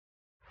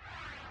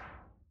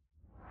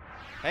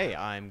Hey,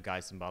 I'm Guy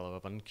Cimbalo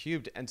of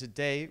Uncubed, and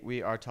today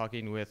we are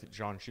talking with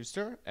John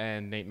Schuster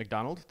and Nate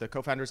MacDonald, the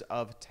co-founders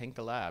of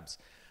Tenka Labs.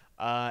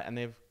 And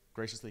they've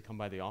graciously come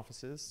by the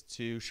offices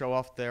to show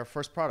off their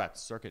first product,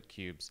 circuit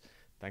cubes.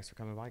 Thanks for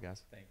coming by,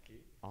 guys. Thank you.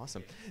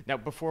 Awesome. Now,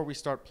 before we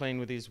start playing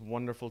with these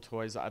wonderful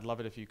toys, I'd love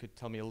it if you could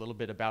tell me a little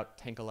bit about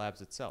Tenka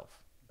Labs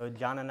itself. So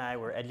John and I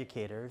were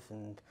educators,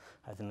 and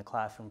I was in the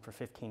classroom for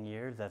 15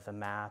 years as a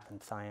math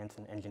and science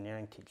and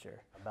engineering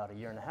teacher. About a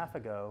year and a half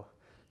ago,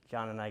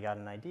 John and I got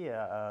an idea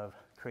of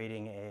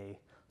creating a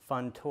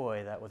fun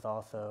toy that was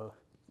also,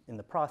 in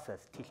the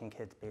process, teaching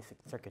kids basic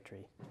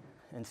circuitry.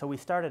 And so we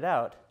started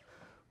out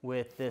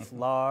with this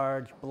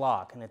large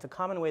block, and it's a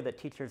common way that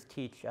teachers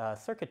teach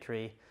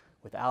circuitry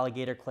with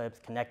alligator clips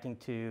connecting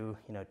to,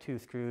 two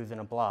screws in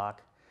a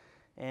block.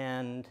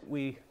 And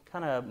we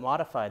kind of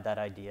modified that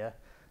idea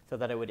so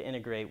that it would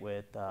integrate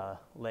with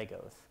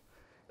Legos.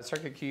 The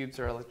circuit cubes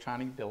are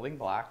electronic building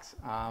blocks,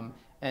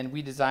 and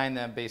we designed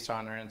them based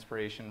on our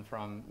inspiration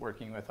from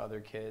working with other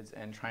kids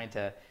and trying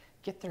to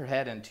get their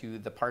head into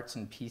the parts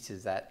and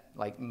pieces that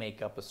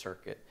make up a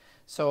circuit.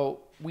 So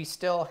we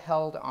still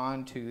held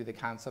on to the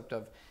concept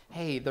of,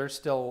 hey, there's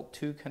still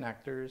two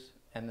connectors,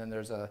 and then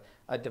there's a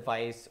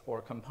device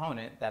or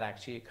component that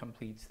actually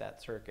completes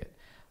that circuit.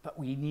 But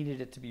we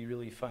needed it to be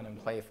really fun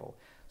and playful.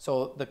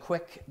 So the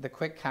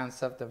quick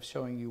concept of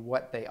showing you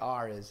what they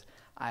are is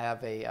I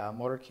have a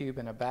motor cube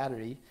and a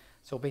battery.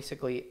 So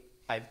basically,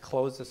 I've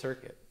closed the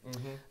circuit.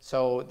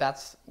 So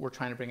we're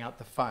trying to bring out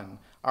the fun.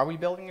 Are we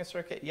building a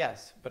circuit?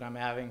 Yes, but I'm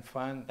having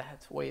fun.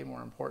 That's way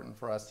more important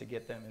for us to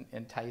get them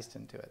enticed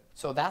into it.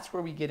 So that's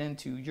where we get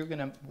into,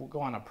 we'll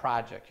go on a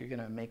project. You're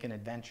gonna make an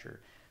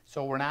adventure.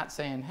 So we're not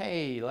saying,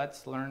 hey,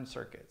 let's learn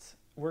circuits.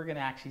 We're gonna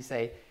actually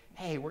say,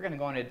 hey, we're gonna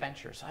go on an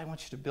adventure. So I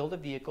want you to build a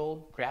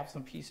vehicle, grab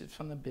some pieces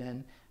from the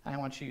bin, and I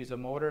want you to use a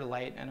motor,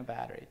 light, and a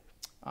battery.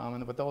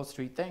 And with those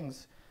three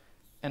things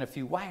and a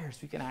few wires,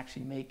 we can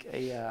actually make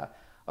a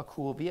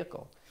cool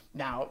vehicle.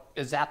 Now,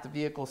 is that the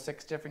vehicle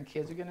 6 different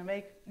kids are gonna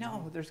make?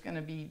 No, there's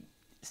gonna be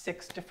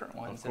 6 different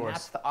ones, and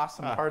that's the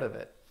awesome part of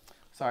it.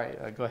 Sorry,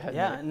 go ahead.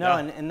 Yeah, no,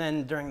 and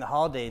then during the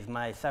holidays,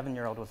 my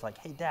 7-year-old was like,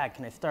 hey, Dad,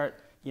 can I start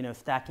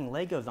stacking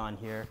Legos on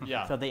here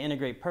so they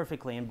integrate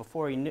perfectly? And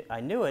before I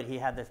knew it, he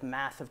had this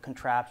massive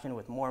contraption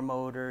with more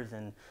motors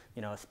and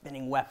a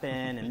spinning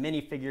weapon and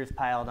minifigures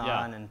piled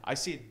on. And I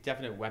see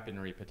definite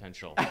weaponry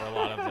potential for a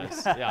lot of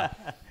this.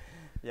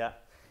 Yeah.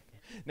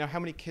 Now, how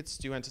many kits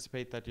do you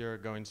anticipate that you're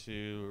going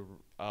to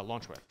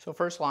launch with? So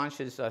first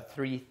launch is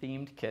 3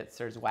 themed kits.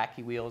 There's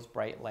Wacky Wheels,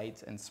 Bright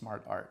Lights, and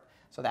Smart Art.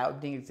 So that would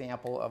be an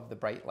example of the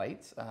Bright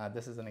Lights.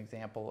 This is an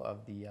example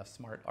of the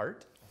Smart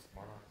Art.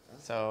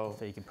 So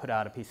you can put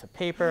out a piece of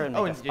paper and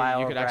make a spirograph.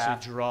 You could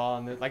actually draw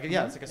on it. It's like a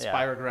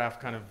spirograph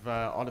kind of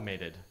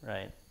automated.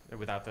 Right.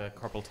 Without the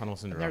carpal tunnel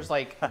syndrome. And there's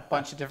a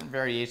bunch of different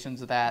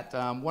variations of that.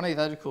 One of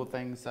the other cool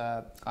things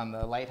on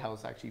the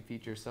lighthouse actually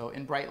features, so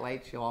in Bright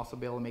Lights, you'll also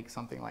be able to make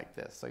something like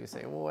this. So you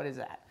say, well, what is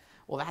that?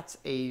 Well, that's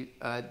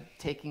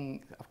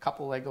taking a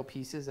couple Lego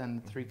pieces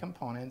and 3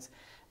 components,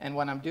 and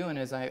what I'm doing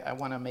is I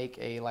want to make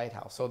a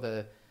lighthouse. So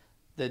the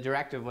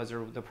directive was,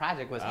 or the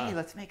project was, hey,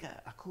 let's make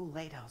a cool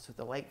lighthouse with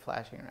the light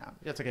flashing around.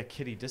 Yeah, it's like a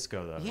kiddie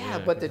disco, though. Yeah,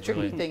 but the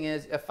tricky thing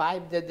is, if I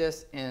did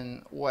this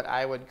in what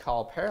I would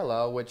call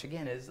parallel, which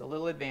again is a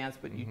little advanced,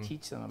 but you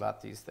teach them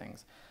about these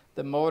things,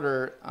 the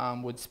motor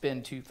would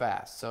spin too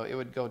fast. So it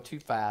would go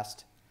too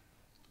fast,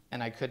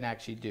 and I couldn't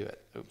actually do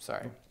it. Oops,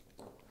 sorry.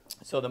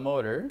 So the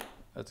motor,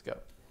 let's go.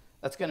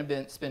 That's going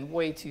to spin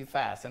way too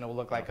fast, and it will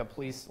look like a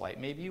police light.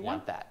 Maybe you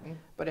want that.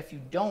 But if you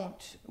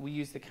don't, we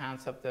use the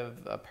concept of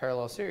a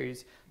parallel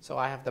series. So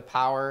I have the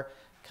power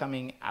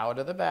coming out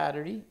of the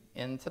battery,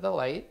 into the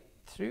light,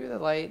 through the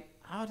light,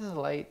 out of the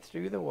light,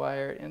 through the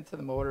wire, into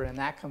the motor, and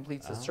that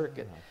completes the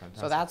circuit. Fantastic.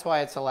 So that's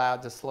why it's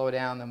allowed to slow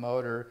down the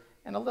motor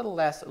and a little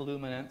less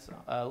lumens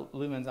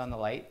on the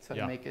light, so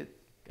to make it...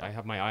 I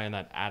have my eye on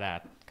that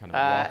AT-AT kind of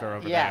walker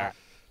over there.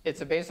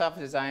 It's based off a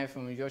design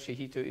from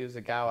Yoshihito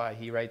Izugawa.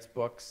 He writes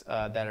books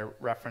that are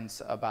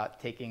reference about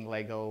taking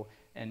Lego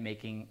and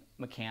making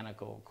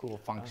mechanical cool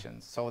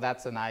functions. So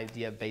that's an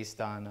idea based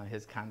on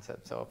his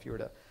concept. So if you were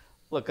to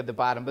look at the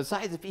bottom,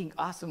 besides it being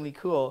awesomely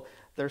cool,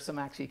 there's some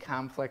actually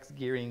complex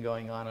gearing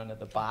going on at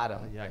the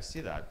bottom. Yeah, I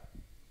see that.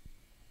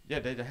 Yeah,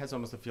 it has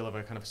almost the feel of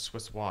a kind of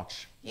Swiss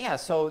watch. Yeah,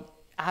 so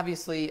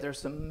obviously there's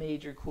some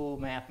major cool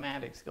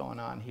mathematics going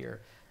on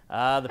here.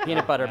 The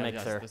peanut butter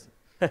mixer.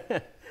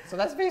 So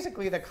that's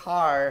basically the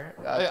car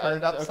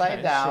turned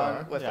upside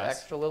down with an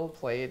extra little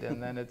plate,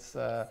 and then it's...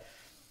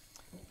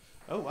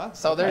 Oh, wow.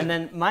 So and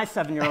then my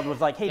 7-year-old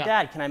was like, hey,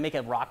 Dad, can I make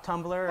a rock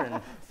tumbler?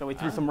 And so we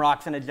threw some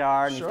rocks in a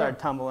jar, and he started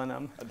tumbling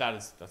them.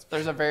 That's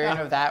There's a variant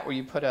of that where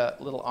you put a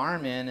little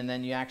arm in, and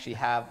then you actually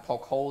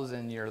poke holes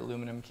in your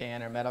aluminum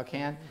can or metal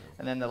can,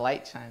 and then the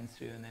light shines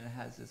through, and then it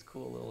has this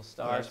cool little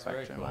star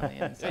spectrum cool. on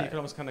the inside. Yeah, you can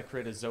almost kind of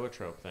create a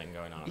zoetrope thing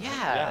going on.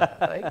 Yeah,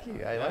 thank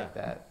you. I like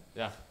that.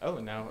 Yeah. Oh,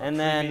 now and a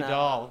then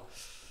doll.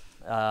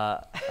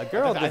 a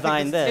girl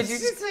designed Did this. you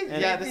just say,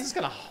 And yeah, this is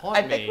going to haunt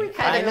I me. think we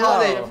kind I of know. know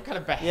I've that. kind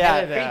of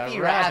beheaded a creepy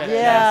rabbit.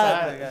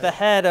 rabbit. Yeah, the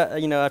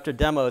head, you know, after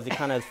demos, it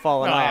kind of has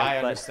fallen No, off. I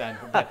but understand,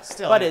 but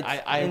still, but it's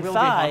I will be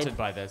inside. haunted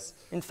by this.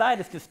 Inside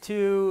is just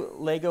 2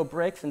 Lego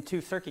bricks and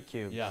 2 circuit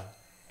cubes. Yeah,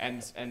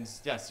 and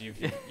yes,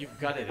 you've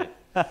gutted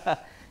it.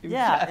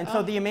 Yeah, and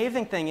so the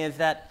amazing thing is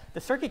that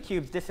the circuit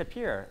cubes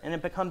disappear, and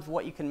it becomes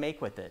what you can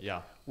make with it.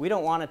 Yeah. We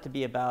don't want it to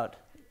be about,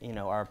 you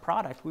know, our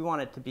product. We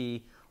want it to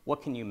be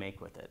what can you make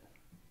with it.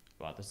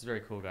 Wow, this is very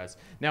cool, guys.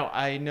 Now,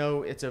 I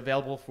know it's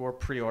available for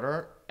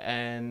pre-order,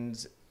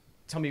 and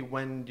tell me,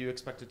 when do you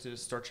expect it to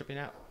start shipping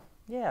out?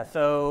 Yeah,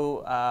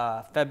 so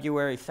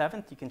February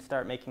 7th, you can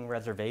start making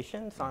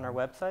reservations on our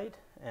website,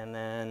 and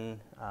then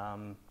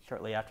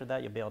shortly after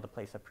that, you'll be able to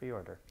place a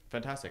pre-order.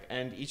 Fantastic.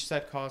 And each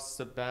set costs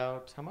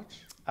about how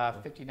much?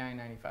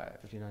 $59.95.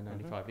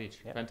 $59.95 each.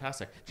 Yep.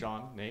 Fantastic.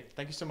 John, Nate,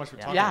 thank you so much for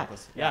Yeah. talking Yeah. with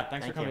us. Yeah,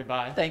 Thanks for thank coming you.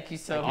 by. Thank you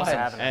so Thank you much. for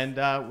having us.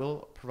 And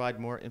we'll provide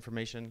more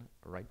information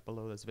right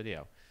below this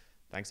video.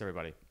 Thanks,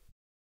 everybody.